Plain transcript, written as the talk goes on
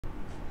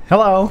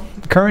Hello,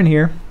 Curran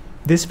here.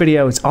 This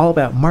video is all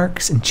about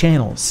marks and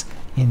channels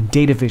in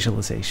data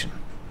visualization.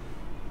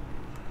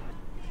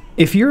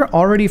 If you're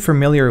already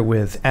familiar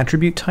with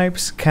attribute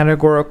types,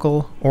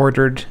 categorical,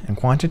 ordered, and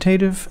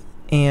quantitative,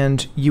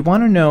 and you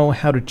want to know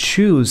how to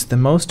choose the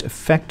most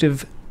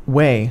effective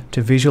way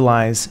to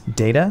visualize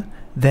data,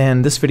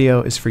 then this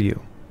video is for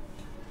you.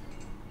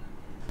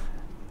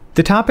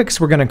 The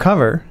topics we're going to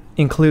cover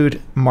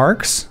include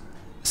marks,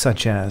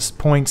 such as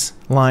points,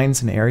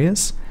 lines, and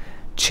areas,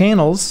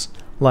 channels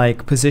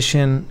like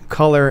position,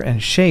 color,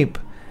 and shape,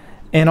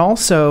 and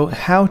also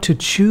how to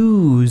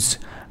choose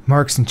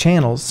marks and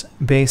channels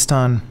based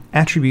on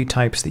attribute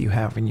types that you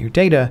have in your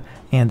data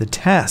and the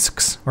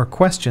tasks or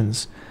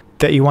questions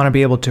that you want to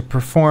be able to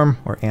perform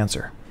or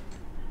answer.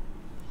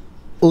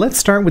 Let's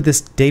start with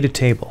this data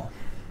table.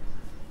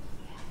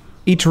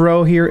 Each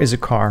row here is a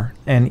car,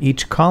 and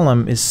each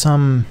column is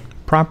some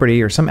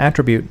property or some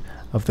attribute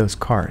of those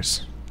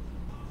cars.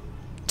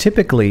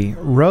 Typically,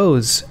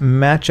 rows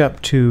match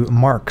up to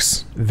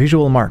marks,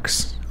 visual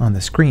marks on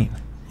the screen,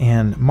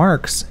 and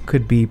marks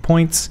could be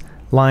points,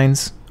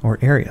 lines, or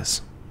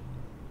areas.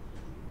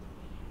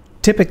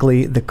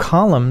 Typically, the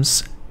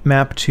columns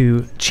map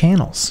to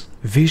channels,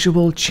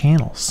 visual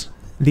channels.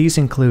 These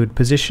include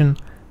position,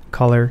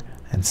 color,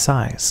 and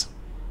size.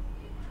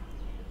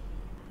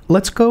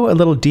 Let's go a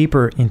little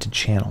deeper into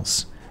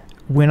channels.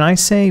 When I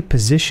say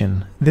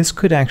position, this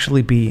could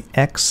actually be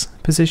X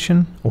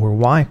position or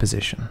Y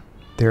position.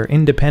 They're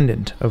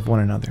independent of one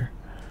another.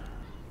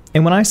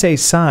 And when I say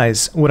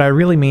size, what I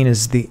really mean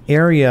is the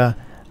area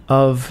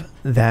of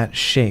that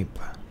shape.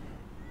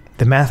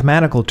 The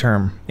mathematical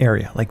term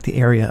area, like the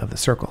area of the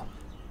circle.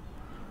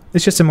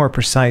 It's just a more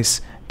precise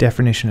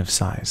definition of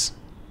size.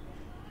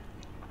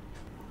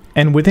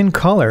 And within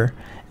color,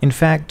 in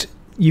fact,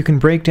 you can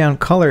break down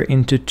color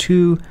into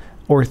two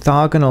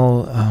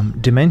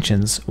orthogonal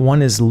dimensions.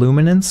 One is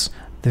luminance,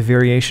 the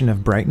variation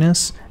of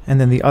brightness, and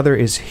then the other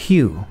is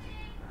hue.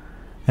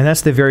 And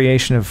that's the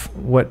variation of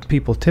what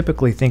people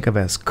typically think of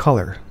as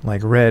color,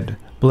 like red,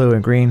 blue,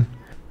 and green,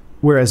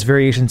 whereas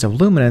variations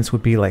of luminance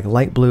would be like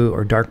light blue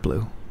or dark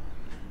blue.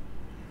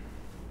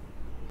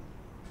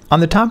 On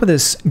the top of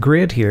this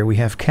grid here, we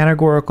have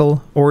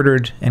categorical,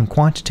 ordered, and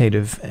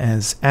quantitative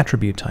as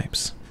attribute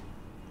types.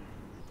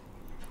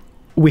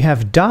 We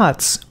have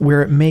dots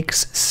where it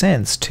makes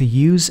sense to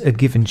use a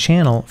given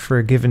channel for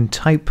a given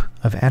type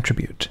of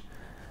attribute.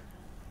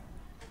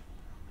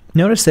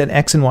 Notice that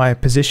X and Y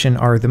position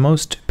are the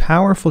most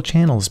powerful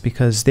channels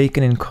because they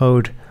can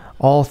encode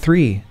all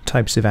three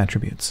types of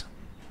attributes.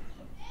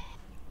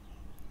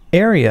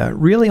 Area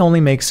really only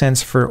makes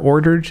sense for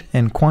ordered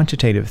and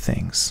quantitative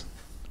things.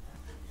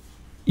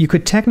 You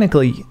could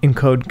technically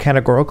encode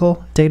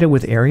categorical data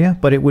with area,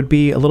 but it would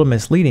be a little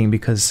misleading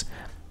because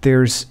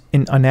there's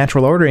a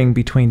natural ordering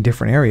between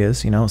different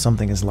areas. You know,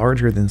 something is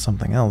larger than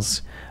something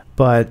else.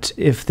 But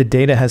if the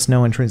data has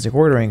no intrinsic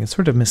ordering, it's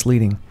sort of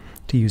misleading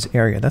to use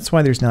area. That's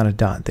why there's not a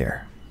dot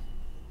there.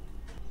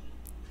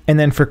 And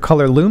then for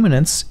color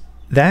luminance,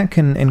 that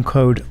can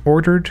encode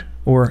ordered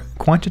or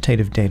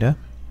quantitative data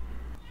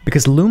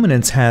because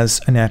luminance has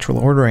a natural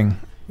ordering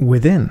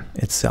within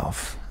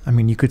itself. I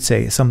mean, you could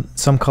say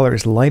some color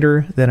is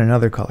lighter than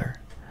another color.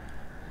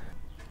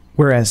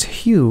 Whereas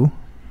hue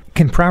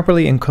can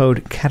properly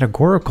encode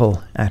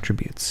categorical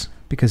attributes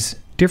because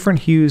different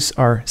hues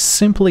are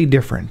simply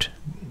different.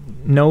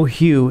 No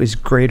hue is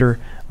greater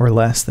or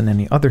less than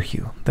any other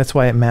hue. That's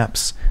why it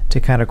maps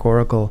to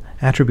categorical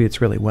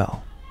attributes really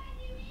well.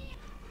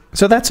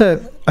 So that's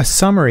a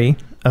summary,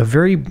 a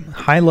very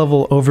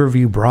high-level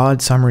overview,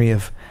 broad summary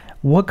of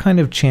what kind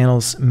of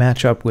channels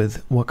match up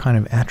with what kind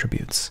of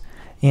attributes.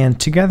 And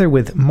together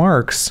with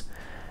marks,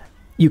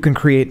 you can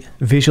create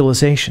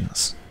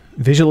visualizations.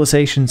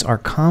 Visualizations are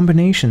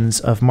combinations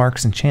of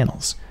marks and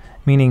channels,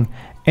 meaning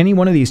any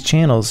one of these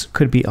channels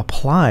could be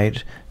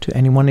applied to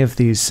any one of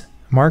these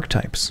mark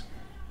types.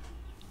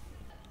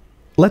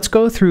 Let's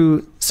go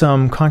through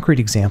some concrete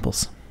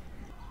examples.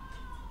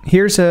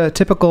 Here's a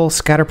typical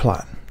scatter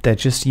plot that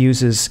just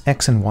uses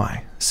X and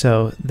Y.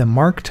 So the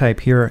mark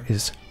type here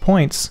is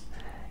points,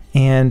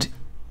 and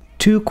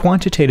two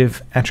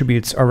quantitative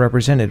attributes are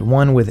represented,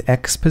 one with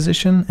X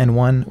position and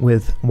one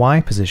with Y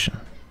position.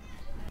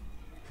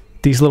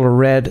 These little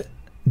red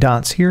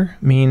dots here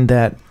mean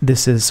that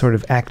this is sort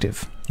of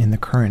active in the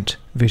current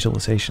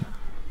visualization.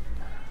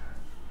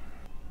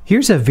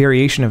 Here's a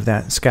variation of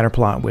that scatter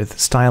plot with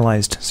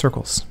stylized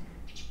circles.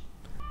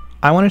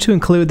 I wanted to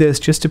include this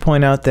just to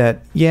point out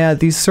that, yeah,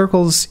 these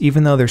circles,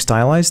 even though they're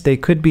stylized, they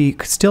could be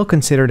still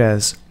considered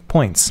as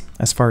points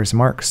as far as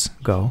marks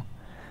go.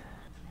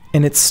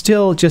 And it's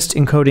still just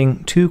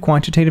encoding two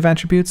quantitative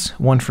attributes,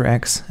 one for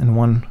X and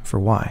one for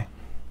Y.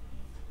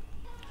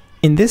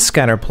 In this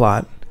scatter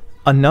plot,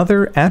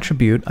 another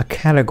attribute, a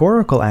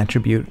categorical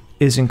attribute,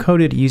 is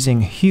encoded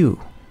using hue.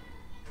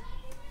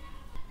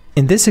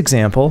 In this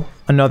example,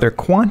 another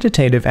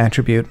quantitative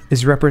attribute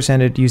is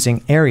represented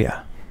using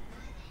area.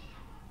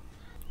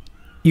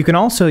 You can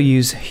also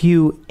use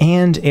hue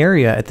and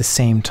area at the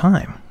same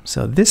time.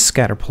 So this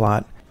scatter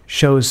plot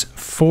shows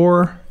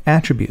 4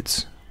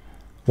 attributes.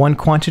 One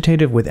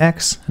quantitative with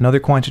X, another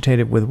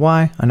quantitative with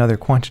Y, another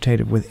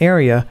quantitative with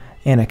area,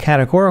 and a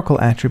categorical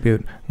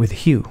attribute with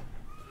hue.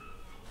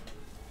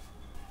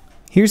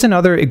 Here's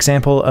another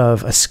example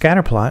of a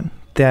scatter plot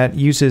that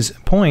uses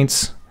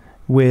points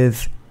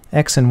with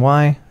X and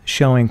Y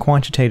showing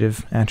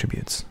quantitative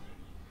attributes.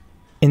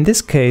 In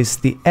this case,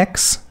 the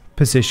X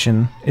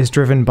position is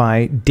driven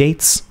by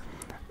dates,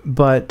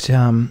 but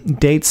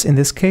dates in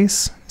this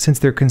case, since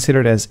they're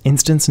considered as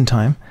instants in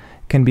time,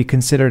 can be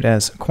considered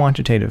as a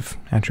quantitative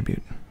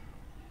attribute.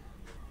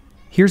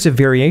 Here's a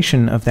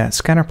variation of that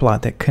scatter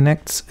plot that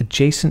connects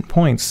adjacent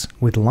points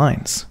with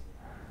lines.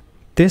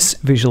 This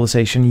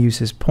visualization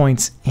uses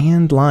points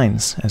and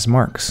lines as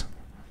marks.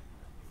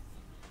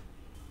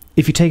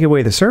 If you take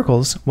away the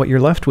circles, what you're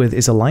left with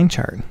is a line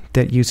chart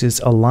that uses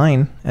a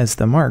line as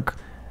the mark,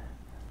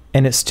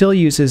 and it still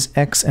uses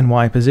X and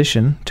Y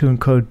position to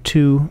encode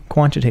two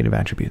quantitative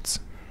attributes.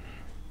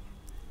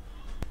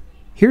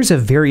 Here's a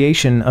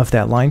variation of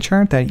that line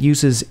chart that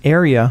uses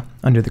area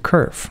under the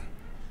curve.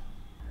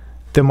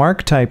 The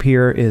mark type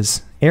here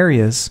is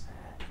areas,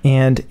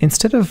 and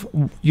instead of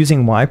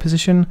using Y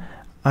position,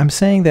 I'm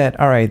saying that,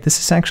 all right, this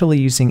is actually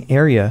using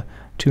area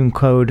to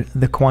encode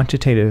the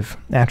quantitative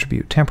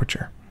attribute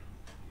temperature.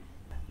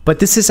 But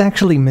this is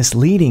actually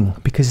misleading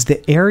because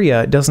the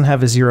area doesn't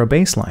have a zero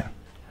baseline.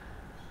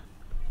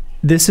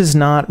 This is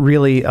not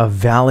really a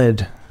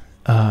valid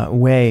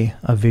way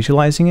of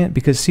visualizing it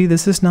because, see,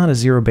 this is not a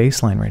zero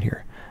baseline right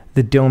here.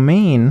 The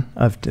domain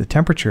of the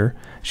temperature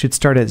should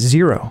start at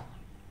 0.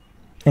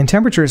 And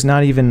temperature is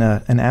not even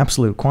an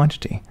absolute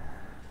quantity.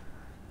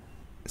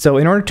 So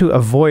in order to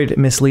avoid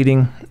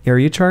misleading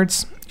area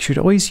charts, you should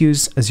always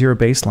use a zero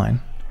baseline.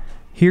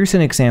 Here's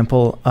an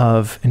example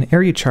of an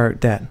area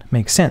chart that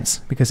makes sense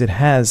because it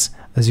has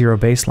a zero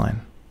baseline.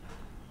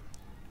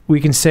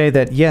 We can say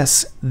that,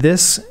 yes,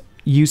 this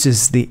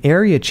uses the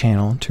area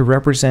channel to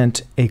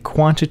represent a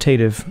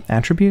quantitative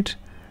attribute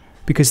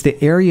because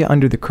the area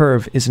under the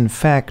curve is in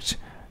fact,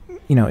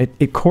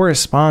 it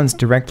corresponds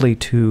directly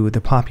to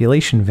the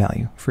population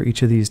value for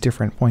each of these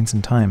different points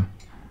in time.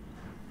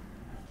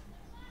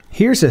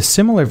 Here's a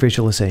similar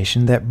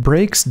visualization that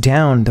breaks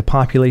down the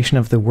population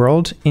of the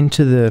world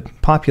into the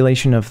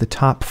population of the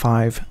top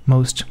 5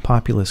 most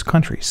populous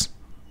countries.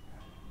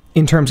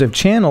 In terms of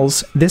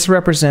channels, this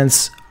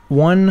represents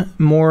one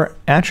more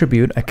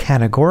attribute, a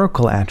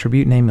categorical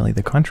attribute, namely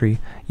the country,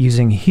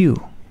 using hue.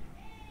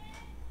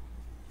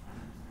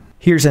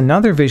 Here's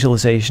another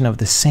visualization of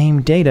the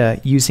same data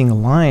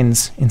using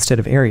lines instead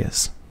of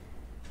areas.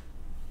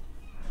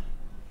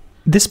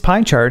 This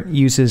pie chart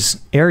uses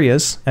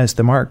areas as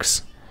the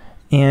marks,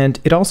 and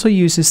it also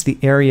uses the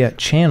area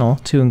channel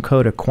to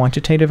encode a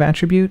quantitative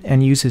attribute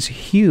and uses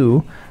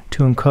hue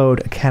to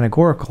encode a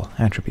categorical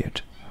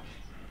attribute.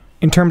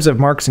 In terms of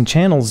marks and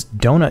channels,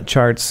 donut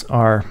charts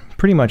are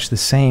pretty much the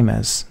same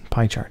as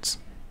pie charts.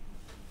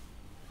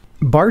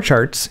 Bar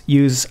charts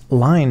use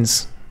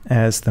lines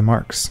as the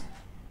marks.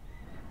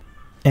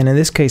 And in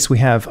this case, we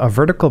have a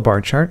vertical bar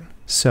chart.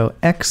 So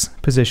X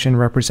position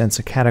represents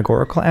a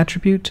categorical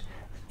attribute,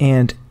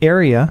 and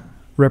area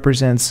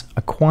represents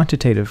a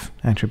quantitative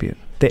attribute,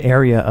 the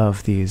area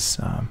of these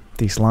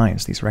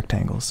lines, these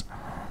rectangles.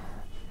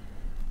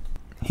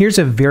 Here's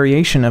a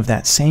variation of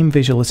that same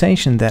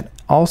visualization that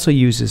also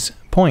uses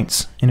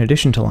points in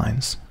addition to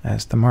lines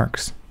as the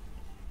marks.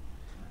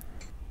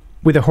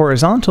 With a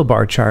horizontal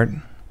bar chart,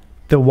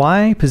 the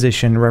Y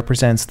position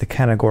represents the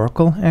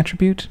categorical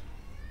attribute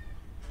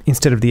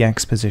instead of the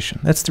X position.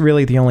 That's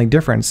really the only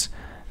difference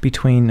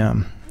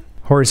between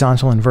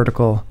horizontal and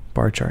vertical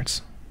bar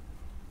charts.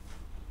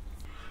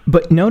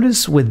 But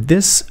notice with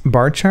this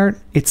bar chart,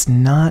 it's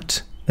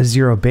not a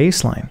zero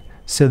baseline.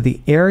 So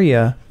the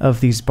area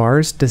of these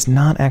bars does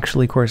not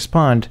actually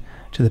correspond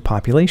to the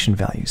population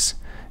values.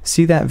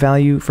 See that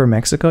value for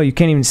Mexico? You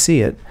can't even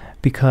see it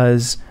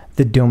because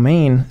the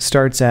domain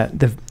starts at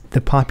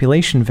the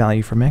population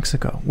value for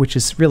Mexico, which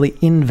is really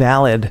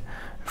invalid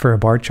for a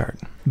bar chart.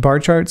 Bar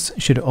charts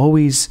should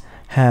always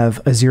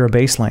have a zero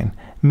baseline,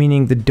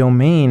 meaning the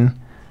domain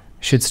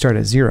should start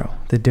at 0,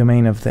 the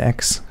domain of the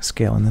X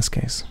scale in this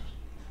case.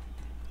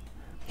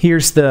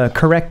 Here's the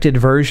corrected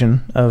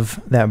version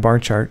of that bar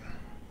chart.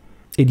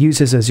 It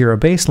uses a zero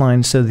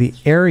baseline, so the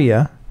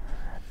area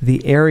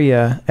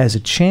as a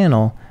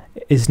channel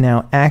is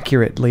now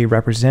accurately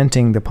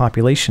representing the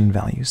population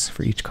values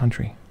for each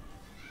country.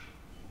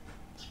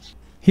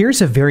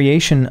 Here's a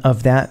variation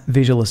of that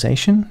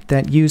visualization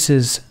that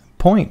uses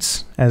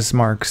points as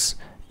marks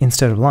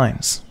instead of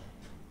lines.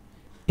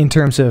 In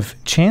terms of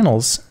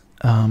channels,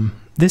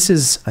 this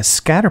is a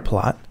scatter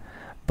plot,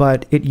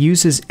 but it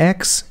uses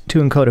X to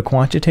encode a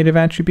quantitative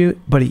attribute,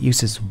 but it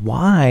uses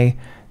Y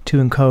to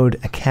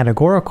encode a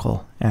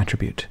categorical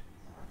attribute.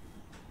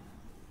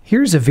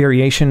 Here's a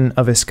variation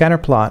of a scatter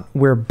plot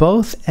where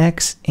both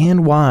X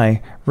and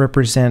Y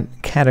represent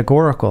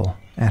categorical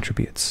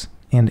attributes,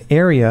 and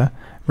area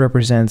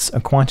represents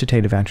a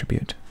quantitative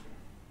attribute.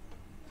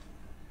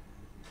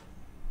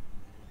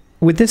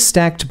 With this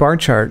stacked bar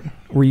chart,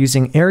 we're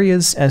using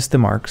areas as the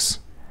marks,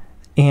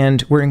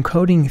 And we're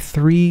encoding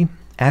 3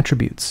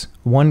 attributes.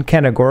 One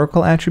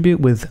categorical attribute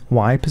with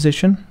Y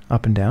position,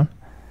 up and down.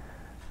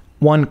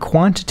 One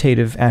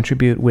quantitative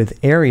attribute with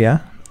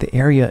area, the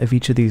area of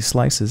each of these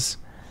slices.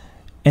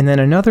 And then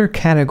another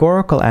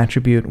categorical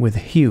attribute with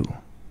hue.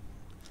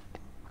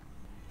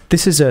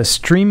 This is a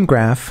stream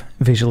graph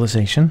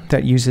visualization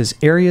that uses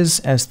areas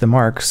as the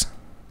marks.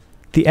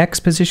 The X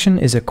position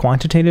is a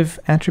quantitative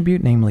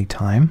attribute, namely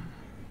time.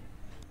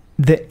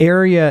 The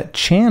area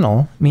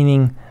channel,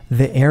 meaning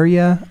the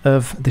area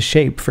of the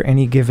shape for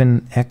any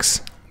given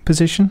X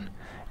position,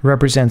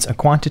 represents a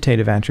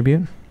quantitative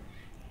attribute.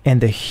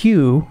 And the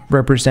hue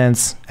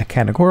represents a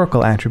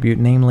categorical attribute,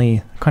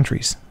 namely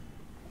countries.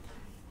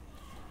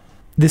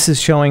 This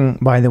is showing,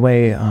 by the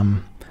way,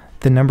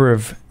 the number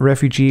of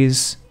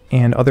refugees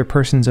and other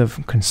persons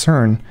of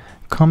concern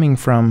coming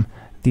from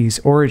these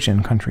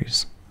origin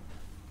countries.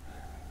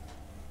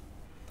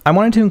 I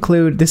wanted to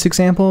include this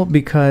example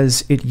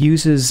because it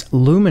uses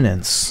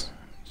luminance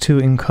to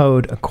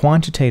encode a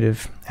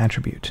quantitative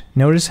attribute.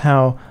 Notice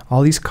how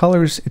all these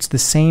colors, it's the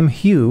same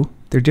hue,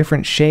 they're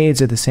different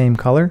shades of the same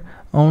color,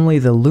 only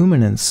the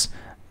luminance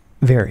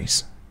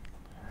varies.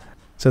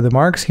 So the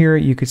marks here,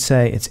 you could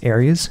say it's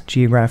areas,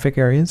 geographic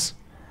areas.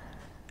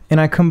 And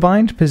I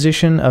combined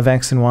position of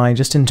X and Y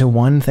just into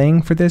one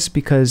thing for this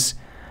because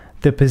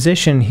the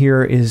position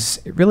here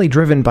is really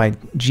driven by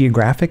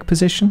geographic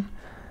position.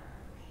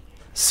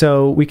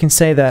 So we can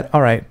say that,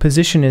 all right,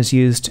 position is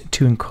used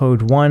to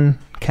encode one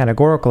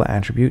categorical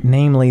attribute,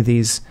 namely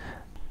these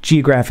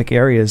geographic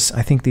areas.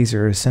 I think these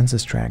are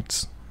census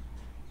tracts.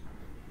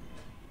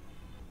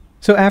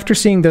 So after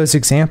seeing those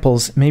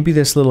examples, maybe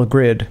this little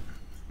grid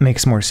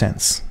makes more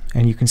sense.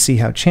 And you can see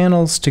how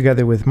channels,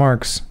 together with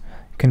marks,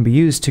 can be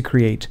used to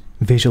create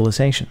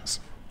visualizations.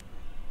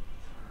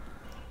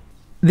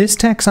 This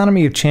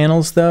taxonomy of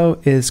channels, though,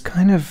 is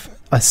kind of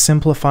a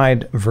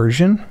simplified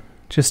version.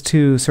 Just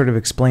to sort of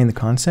explain the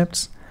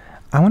concepts,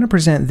 I want to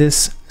present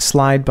this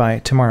slide by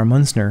Tamara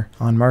Munzner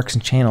on marks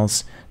and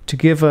channels to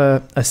give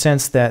a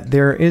sense that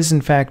there is, in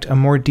fact, a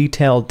more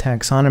detailed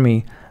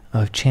taxonomy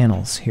of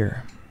channels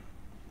here.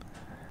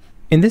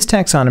 In this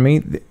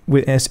taxonomy,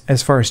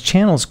 as far as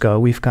channels go,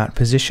 we've got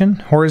position,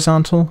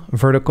 horizontal,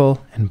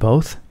 vertical, and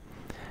both.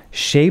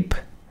 Shape,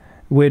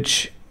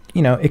 which,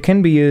 it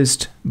can be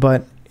used,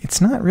 but it's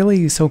not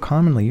really so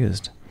commonly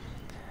used.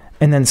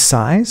 And then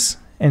size.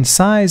 And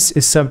size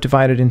is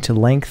subdivided into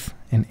length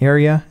and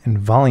area and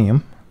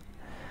volume.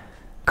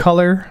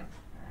 Color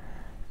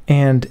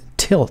and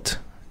tilt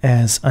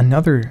as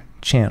another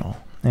channel.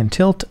 And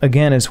tilt,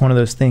 again, is one of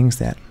those things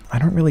that I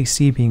don't really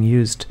see being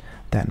used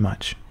that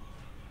much.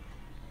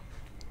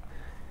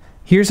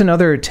 Here's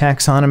another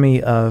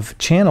taxonomy of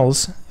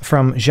channels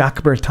from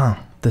Jacques Bertin,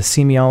 the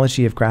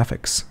Semiology of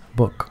Graphics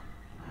book.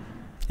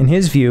 In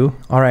his view,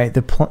 all right,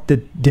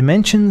 the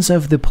dimensions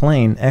of the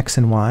plane, X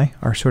and Y,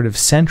 are sort of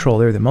central.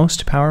 They're the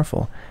most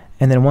powerful.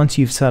 And then once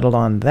you've settled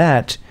on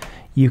that,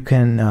 you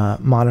can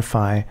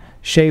modify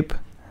shape,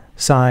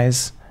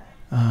 size.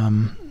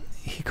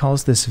 He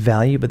calls this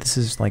value, but this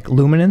is like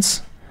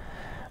luminance.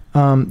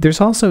 There's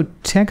also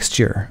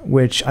texture,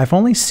 which I've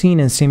only seen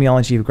in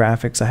Semiology of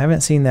Graphics. I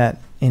haven't seen that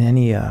in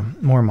any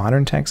more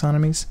modern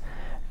taxonomies.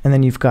 And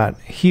then you've got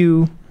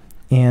hue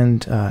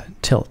and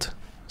tilt.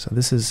 So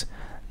this is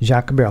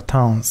Jacques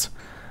Bertin's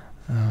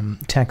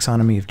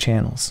taxonomy of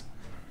channels.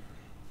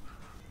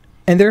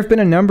 And there have been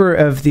a number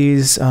of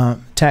these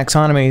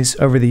taxonomies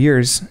over the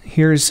years.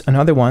 Here's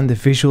another one, the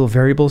Visual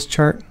Variables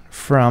chart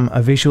from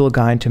A Visual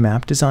Guide to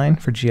Map Design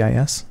for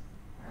GIS.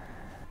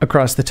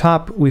 Across the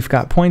top, we've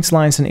got points,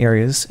 lines, and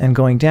areas. And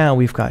going down,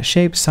 we've got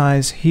shape,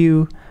 size,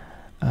 hue,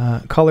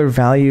 color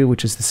value,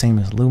 which is the same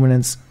as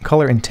luminance,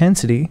 color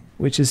intensity,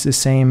 which is the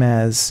same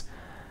as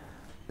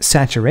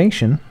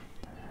saturation,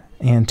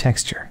 and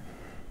texture.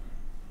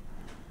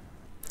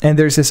 And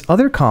there's this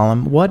other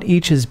column, what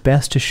each is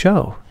best to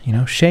show.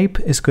 Shape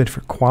is good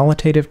for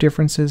qualitative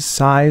differences.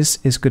 Size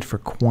is good for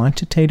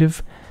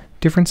quantitative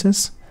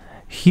differences.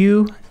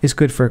 Hue is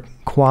good for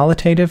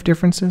qualitative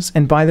differences.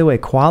 And by the way,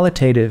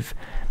 qualitative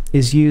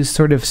is used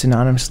sort of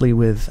synonymously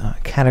with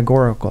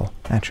categorical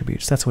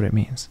attributes. That's what it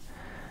means.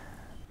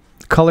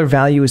 Color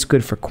value is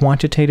good for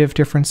quantitative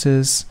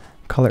differences.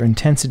 Color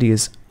intensity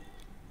is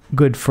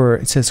good for,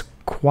 it says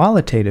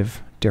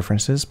qualitative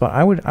differences, but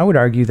I would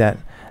argue that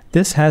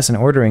this has an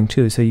ordering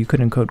too, so you could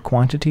encode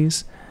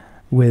quantities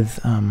with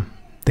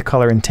the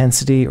color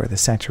intensity or the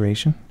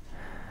saturation.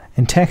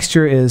 And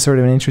texture is sort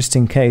of an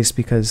interesting case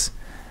because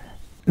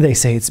they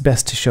say it's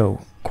best to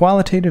show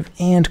qualitative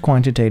and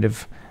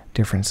quantitative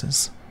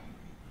differences.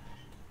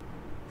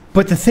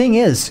 But the thing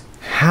is,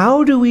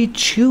 how do we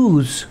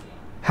choose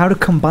how to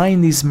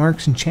combine these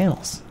marks and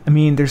channels? I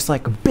mean, there's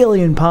like a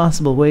billion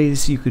possible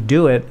ways you could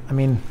do it. I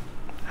mean,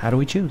 how do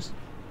we choose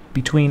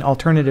between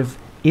alternative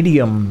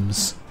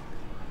idioms?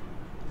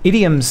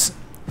 Idioms,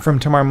 from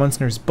Tamara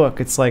Munzner's book,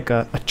 it's like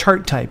a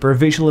chart type or a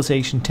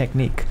visualization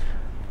technique.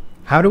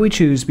 How do we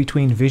choose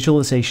between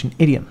visualization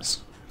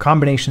idioms,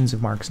 combinations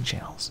of marks and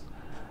channels?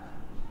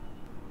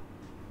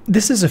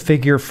 This is a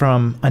figure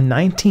from a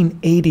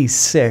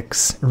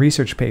 1986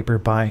 research paper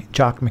by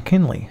Jock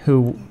McKinley,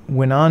 who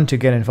went on to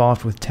get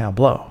involved with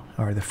Tableau,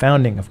 or the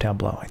founding of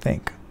Tableau, I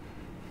think.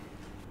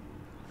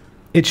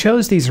 It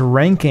shows these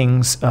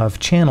rankings of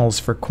channels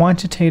for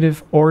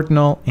quantitative,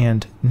 ordinal,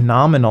 and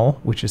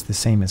nominal, which is the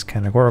same as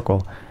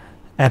categorical,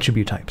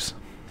 attribute types.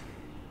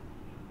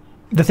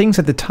 The things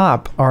at the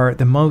top are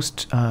the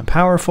most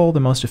powerful, the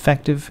most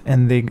effective,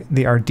 and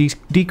they are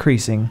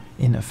decreasing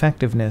in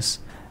effectiveness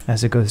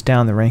as it goes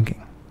down the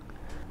ranking.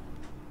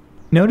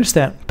 Notice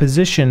that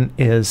position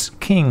is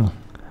king.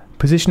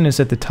 Position is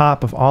at the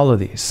top of all of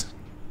these.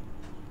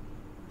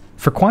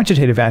 For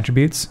quantitative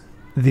attributes,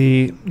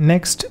 the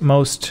next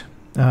most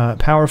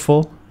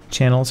powerful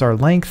channels are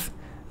length,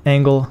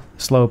 angle,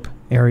 slope,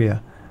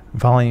 area,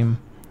 volume,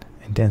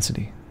 and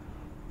density.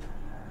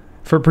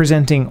 For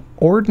presenting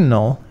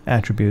ordinal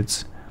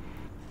attributes,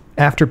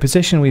 after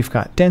position we've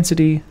got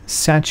density,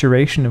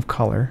 saturation of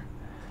color,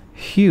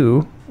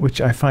 hue, which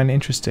I find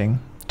interesting,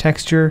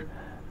 texture,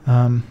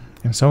 and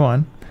so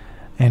on.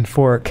 And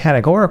for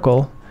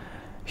categorical,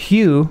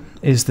 hue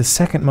is the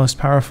second most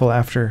powerful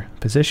after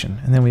position.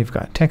 And then we've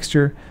got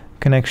texture,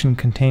 connection,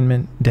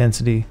 containment,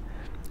 density,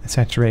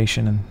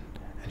 saturation, and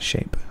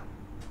shape.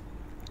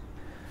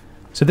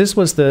 So this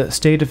was the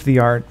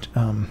state-of-the-art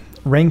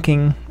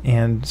ranking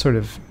and sort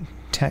of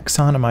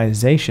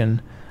taxonomization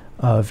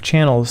of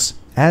channels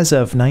as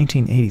of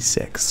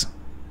 1986.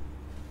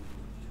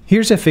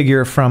 Here's a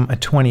figure from a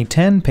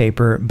 2010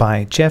 paper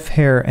by Jeff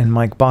Hare and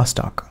Mike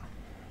Bostock.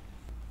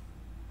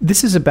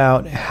 This is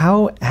about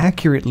how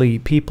accurately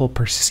people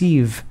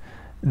perceive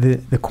the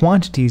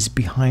quantities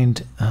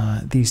behind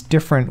these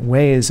different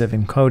ways of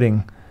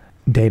encoding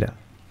data.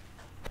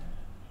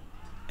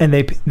 And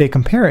they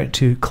compare it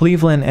to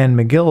Cleveland and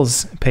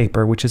McGill's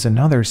paper, which is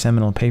another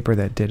seminal paper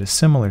that did a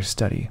similar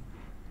study.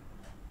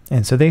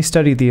 And so they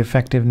studied the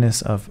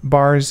effectiveness of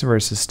bars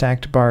versus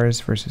stacked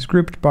bars versus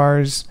grouped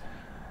bars.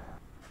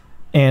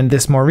 And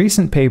this more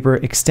recent paper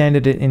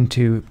extended it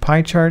into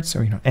pie charts,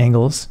 or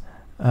angles,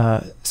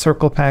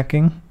 circle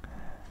packing,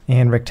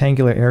 and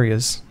rectangular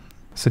areas,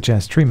 such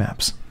as tree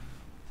maps.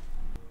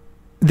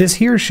 This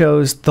here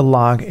shows the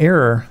log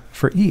error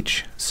for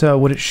each. So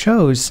what it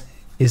shows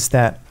is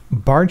that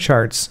bar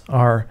charts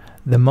are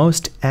the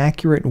most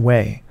accurate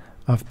way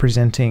of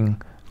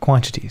presenting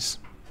quantities.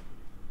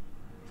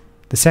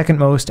 The second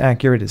most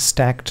accurate is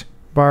stacked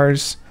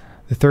bars.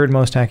 The third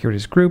most accurate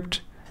is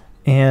grouped.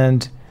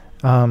 And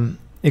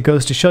it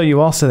goes to show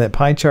you also that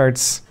pie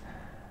charts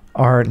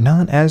are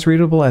not as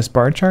readable as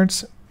bar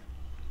charts,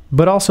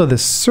 but also the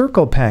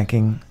circle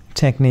packing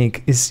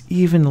technique is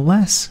even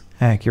less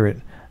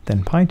accurate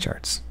than pie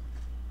charts.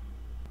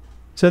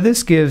 So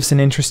this gives an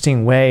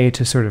interesting way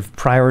to sort of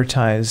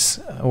prioritize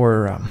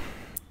or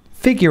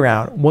figure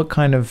out what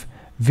kind of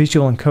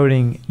visual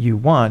encoding you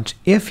want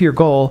if your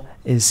goal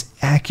is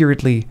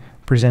accurately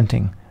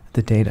presenting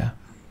the data.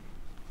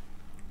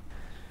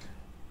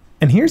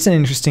 And here's an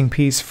interesting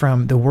piece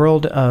from the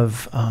world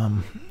of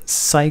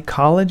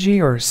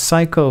psychology or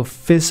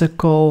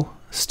psychophysical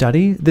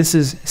study. This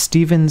is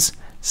Stevens'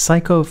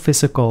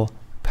 psychophysical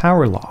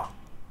power law.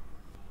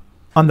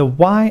 On the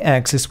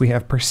y-axis we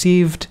have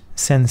perceived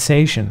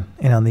sensation,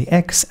 and on the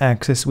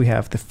x-axis we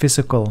have the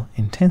physical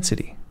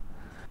intensity.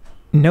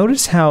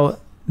 Notice how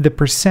the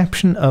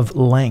perception of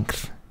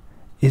length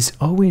is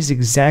always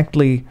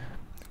exactly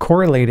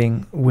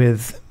correlating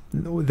with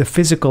the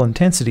physical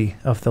intensity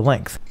of the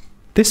length.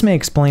 This may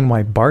explain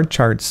why bar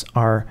charts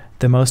are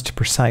the most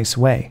precise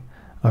way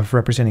of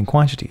representing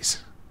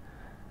quantities,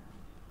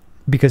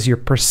 because your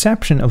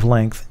perception of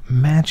length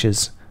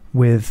matches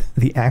with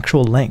the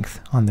actual length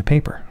on the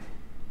paper.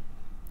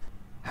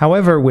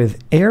 However,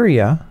 with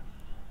area,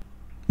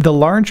 the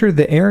larger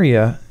the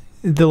area,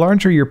 the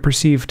larger your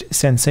perceived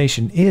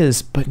sensation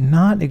is, but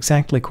not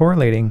exactly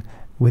correlating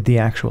with the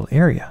actual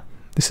area.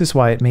 This is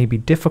why it may be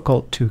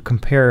difficult to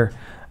compare,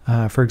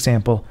 for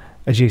example,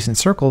 adjacent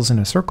circles in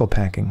a circle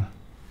packing.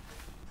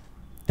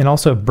 And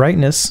also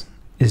brightness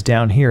is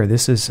down here.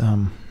 This is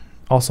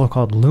also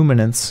called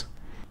luminance.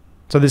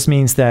 So this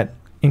means that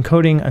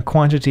encoding a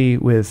quantity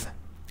with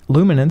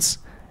luminance,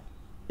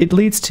 it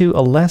leads to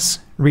a less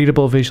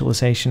readable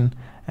visualization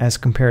as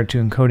compared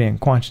to encoding a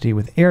quantity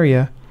with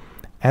area,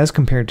 as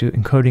compared to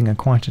encoding a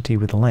quantity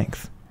with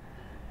length.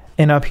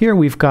 And up here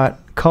we've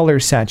got color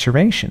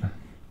saturation.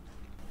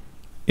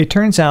 It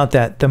turns out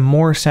that the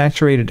more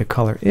saturated a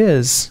color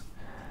is,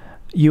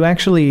 you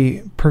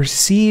actually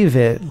perceive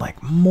it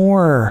like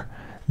more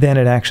than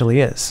it actually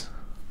is.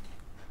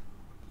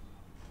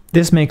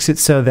 This makes it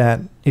so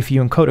that if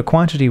you encode a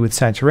quantity with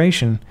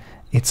saturation,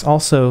 it's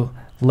also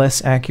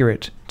less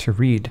accurate to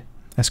read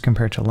as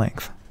compared to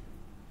length.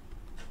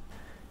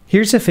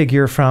 Here's a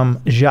figure from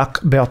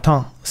Jacques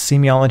Bertant's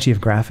Semiology of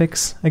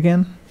Graphics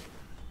again.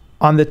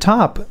 On the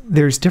top,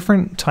 there's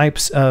different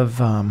types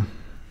of,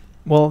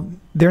 well,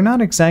 they're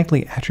not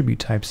exactly attribute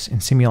types in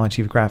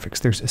Semiology of Graphics.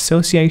 There's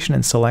association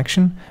and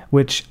selection,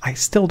 which I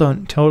still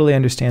don't totally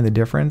understand the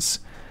difference.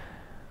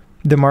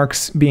 The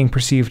marks being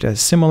perceived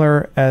as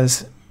similar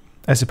as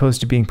as opposed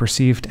to being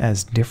perceived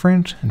as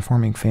different and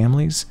forming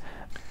families.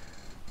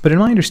 But in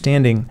my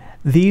understanding,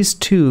 these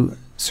two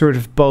sort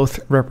of both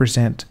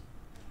represent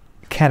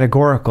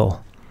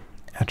categorical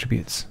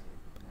attributes.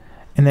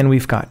 And then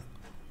we've got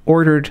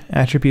ordered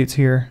attributes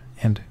here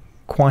and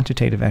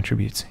quantitative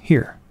attributes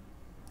here.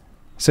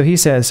 So he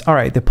says, all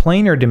right, the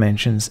planar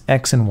dimensions,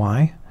 x and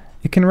y,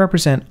 it can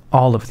represent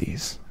all of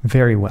these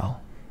very well.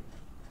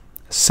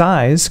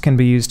 Size can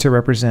be used to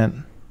represent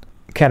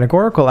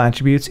categorical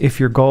attributes if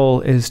your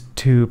goal is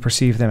to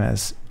perceive them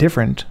as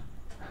different.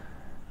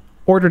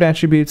 Ordered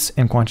attributes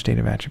and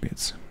quantitative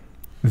attributes.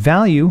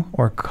 Value,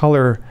 or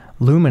color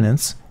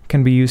luminance,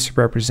 can be used to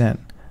represent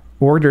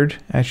ordered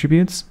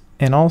attributes,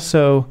 and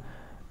also,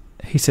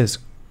 he says,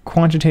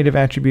 quantitative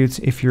attributes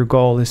if your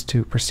goal is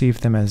to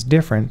perceive them as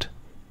different.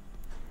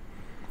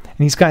 And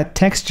he's got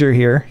texture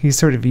here. He's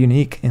sort of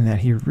unique in that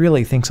he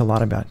really thinks a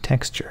lot about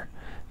texture.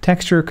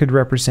 Texture could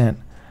represent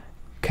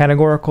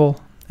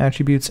categorical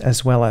attributes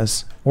as well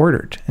as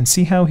ordered. And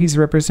see how he's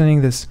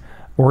representing this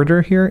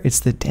order here? It's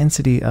the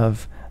density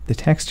of the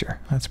texture.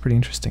 That's pretty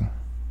interesting.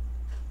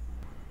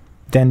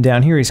 Then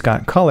down here he's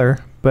got color,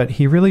 but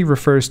he really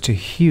refers to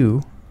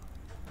hue.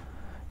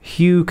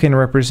 Hue can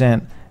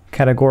represent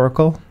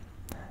categorical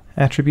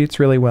attributes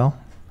really well,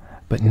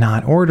 but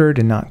not ordered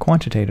and not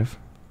quantitative.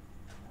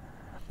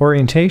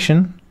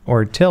 Orientation,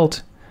 or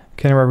tilt,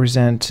 can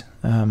represent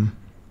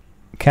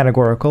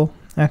categorical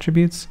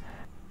attributes.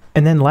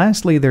 And then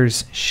lastly,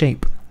 there's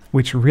shape,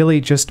 which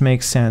really just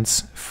makes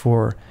sense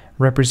for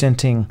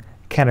representing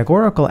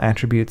categorical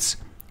attributes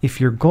if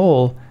your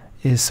goal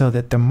is so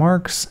that the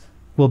marks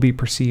will be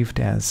perceived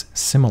as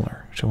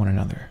similar to one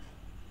another.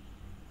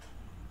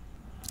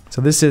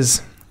 So this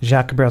is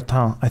Jacques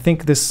Bertrand. I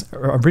think this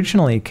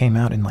originally came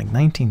out in like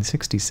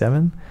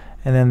 1967,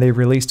 and then they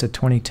released a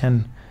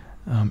 2010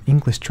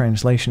 English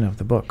translation of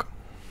the book.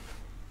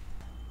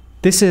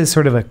 This is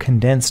sort of a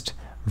condensed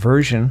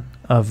version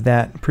of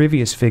that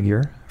previous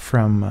figure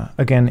from,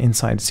 again,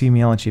 inside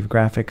Semiology of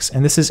Graphics.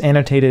 And this is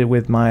annotated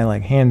with my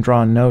like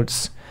hand-drawn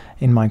notes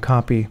in my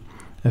copy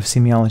of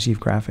Semiology of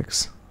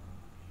Graphics.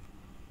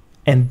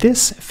 And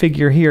this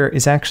figure here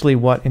is actually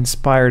what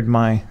inspired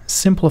my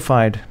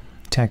simplified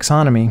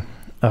taxonomy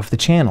of the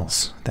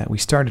channels that we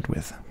started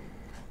with.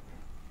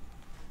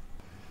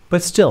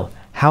 But still,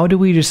 how do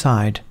we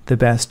decide the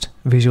best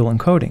visual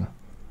encoding?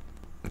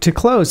 To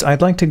close,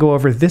 I'd like to go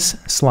over this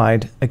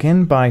slide,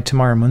 again by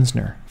Tamara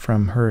Munzner,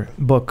 from her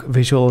book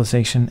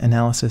Visualization,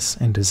 Analysis,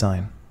 and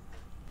Design.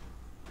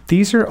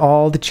 These are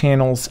all the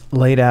channels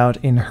laid out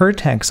in her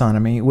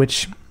taxonomy,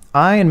 which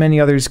I and many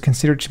others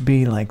consider to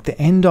be like the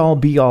end-all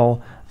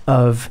be-all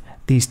of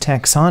these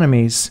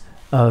taxonomies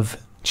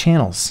of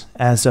channels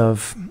as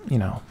of,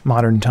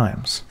 modern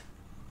times.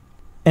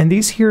 And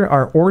these here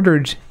are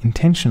ordered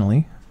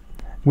intentionally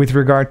with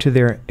regard to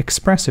their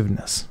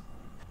expressiveness.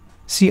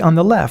 See, on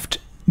the left,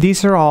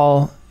 these are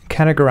all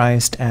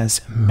categorized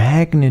as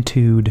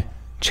magnitude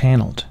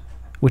channeled,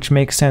 which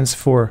makes sense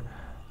for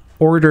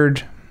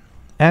ordered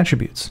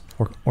attributes,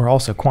 or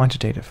also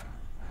quantitative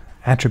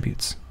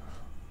attributes.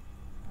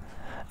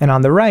 And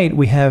on the right,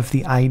 we have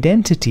the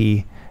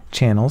identity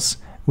channels,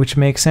 which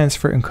make sense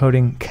for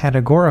encoding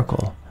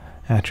categorical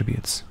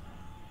attributes.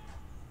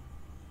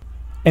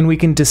 And we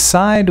can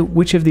decide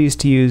which of these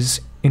to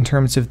use in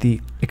terms of the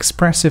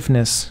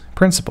expressiveness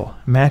principle,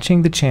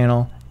 matching the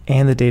channel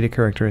and the data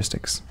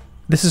characteristics.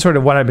 This is sort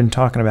of what I've been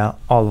talking about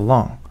all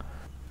along,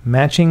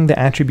 matching the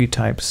attribute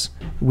types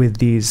with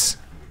these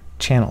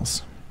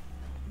channels.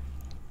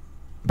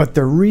 But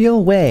the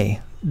real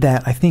way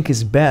that I think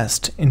is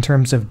best in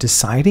terms of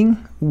deciding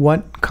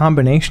what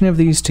combination of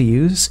these to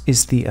use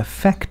is the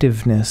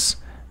effectiveness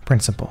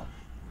principle,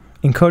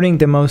 encoding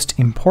the most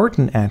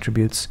important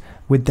attributes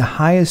with the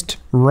highest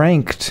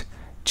ranked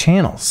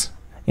channels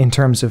in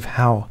terms of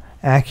how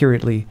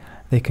accurately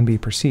they can be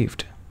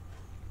perceived.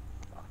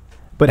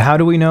 But how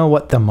do we know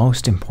what the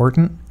most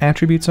important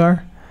attributes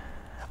are?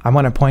 I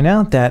want to point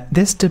out that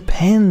this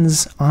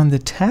depends on the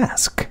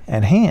task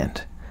at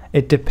hand.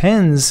 It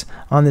depends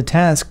on the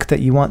task that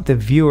you want the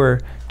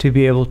viewer to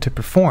be able to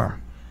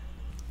perform.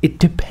 It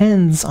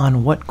depends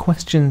on what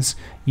questions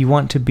you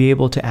want to be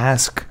able to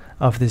ask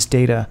of this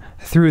data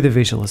through the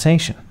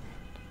visualization.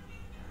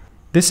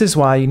 This is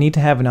why you need to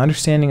have an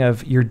understanding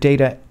of your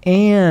data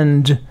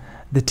and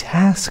the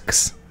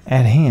tasks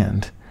at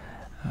hand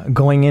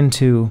going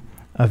into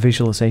a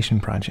visualization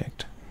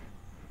project.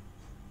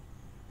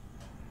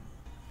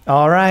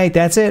 All right,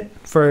 that's it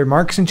for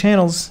marks and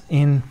channels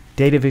in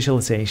data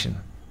visualization.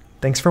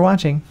 Thanks for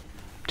watching.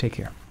 Take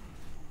care.